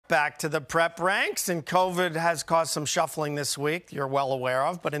back to the prep ranks, and COVID has caused some shuffling this week, you're well aware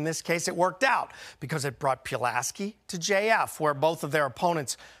of, but in this case it worked out because it brought Pulaski to JF, where both of their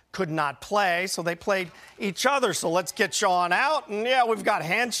opponents could not play, so they played each other. So let's get you on out, and yeah, we've got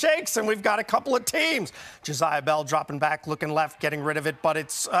handshakes, and we've got a couple of teams. Josiah Bell dropping back, looking left, getting rid of it, but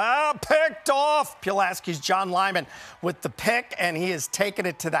it's picked off. Pulaski's John Lyman with the pick, and he has taken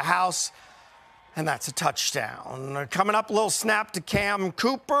it to the house. And that's a touchdown. Coming up, a little snap to Cam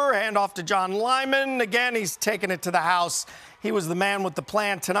Cooper, hand off to John Lyman. Again, he's taking it to the house. He was the man with the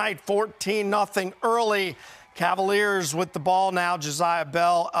plan tonight, 14-0 early. Cavaliers with the ball now. Josiah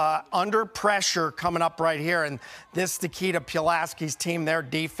Bell under pressure coming up right here. And this is the key to Pulaski's team, their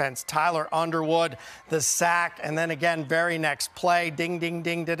defense. Tyler Underwood, the sack. And then again, very next play. Ding, ding,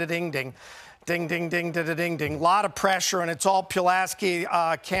 ding, da-da-ding, ding. Ding, ding, ding, da-da-ding, ding. A lot of pressure, and it's all Pulaski.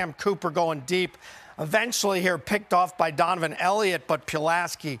 Cam Cooper going deep. Eventually here picked off by Donovan Elliott, but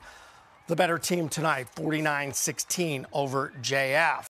Pulaski, the better team tonight, 49-16 over JF.